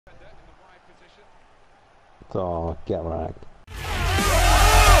Oh, get wrecked.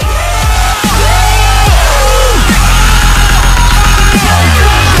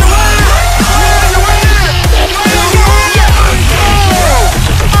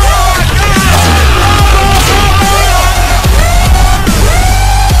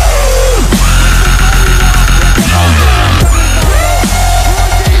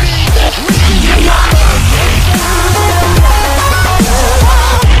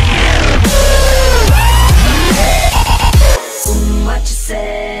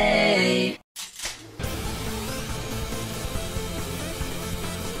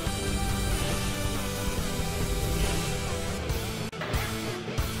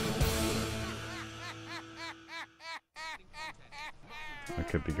 I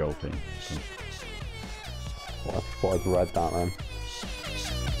could be gulping. Well, I thought I'd read that then.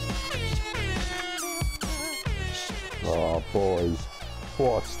 Oh boys,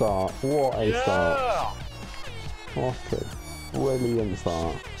 what a start, what a start. What a brilliant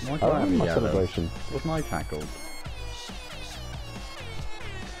start. Why do I have a my yellow? celebration. Wasn't I tackled?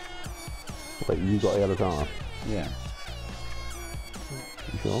 Wait, you got a yellow card? Yeah.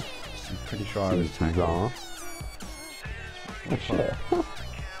 You sure? I'm pretty sure I was Seems tackled. bizarre. Oh shit.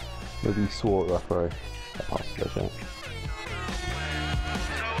 Maybe you swore at the referee. That passed the shit.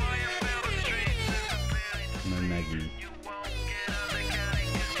 No Negi.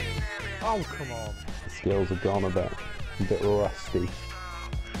 Oh, come on. The skills have gone a bit rusty.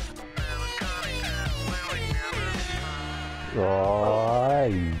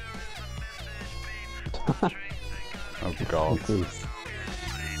 Right. Oh god. Jeez.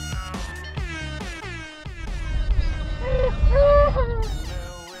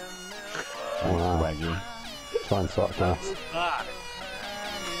 Wow. Swaggy. Try and sort class.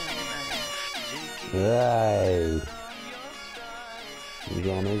 Yay! He's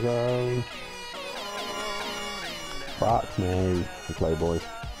on his own. Fuck me. The Playboys.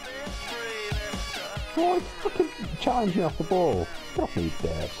 Oh, he's fucking challenging me off the ball. Get off me,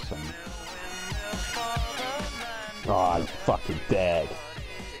 dead son. Oh, I'm fucking dead.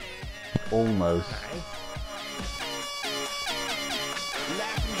 Almost.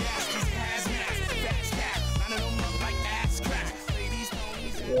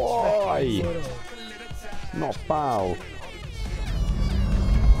 Why? Not foul.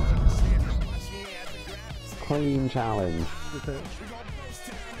 Clean challenge.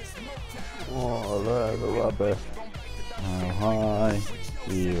 Oh, look, the rubber. How high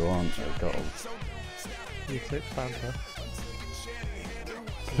do you want a goal? You took Fanta.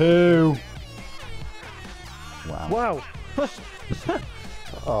 2! Wow. Wow!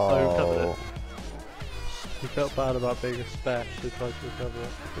 Oh, recovered it. He felt bad about being a spare, so he tried to recover it.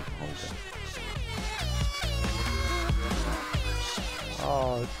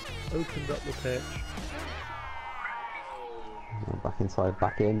 Oh, it's opened up the pitch. back inside,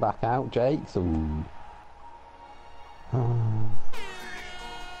 back in, back out, Jakes. Ooh.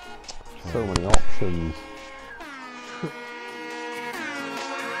 So many options.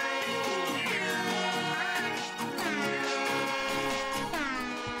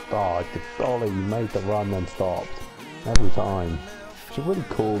 Oh, the golly, you made the run then stopped. Every time. Should really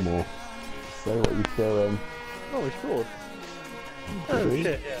call more. Say what you're doing. Oh, he scored. Oh Did he?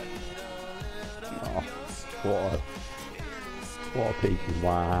 shit, yeah. Oh, what a peak.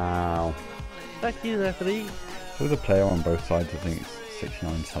 Wow. Thank you, referee. So the player on both sides, I think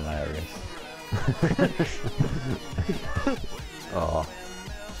 69's hilarious. Oh,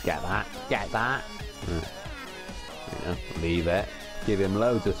 get that. Yeah, leave it. Give him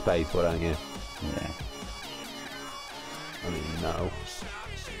loads of space, why don't you? Yeah. I mean, no.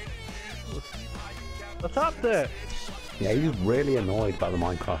 I tapped it! Yeah, he's really annoyed by the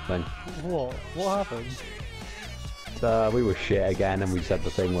Minecraft thing. What? What happened? We were shit again, and we said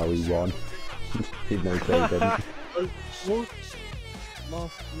the thing where we won. Even though they didn't. What?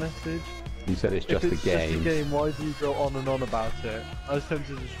 Last message. You said it's just if it's a game. just a game, why do you go on and on about it? I was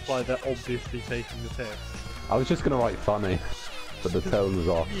tempted to just reply, they're obviously taking the piss. I was just gonna write funny, but the tone was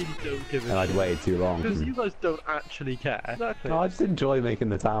off, You really don't give a and I'd shit. waited too long. Because you guys don't actually care. Exactly. No, I just enjoy making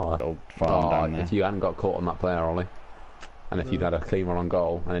the tower. Old farm down there. If you hadn't got caught on that player, Ollie, and if you'd had a clean run on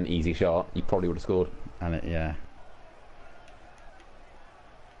goal and an easy shot, you probably would have scored. And it, yeah.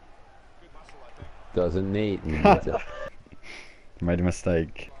 Doesn't need. Made a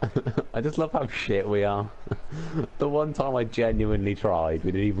mistake. I just love how shit we are. The one time I genuinely tried,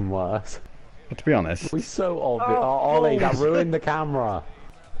 we did even worse. But to be honest, We so obvious. Oh, Ollie, that ruined the camera.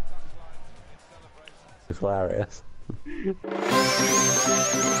 It's hilarious.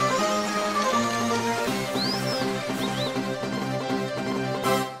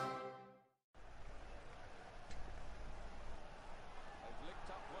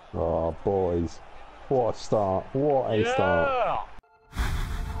 Oh, boys. What a start. What a start.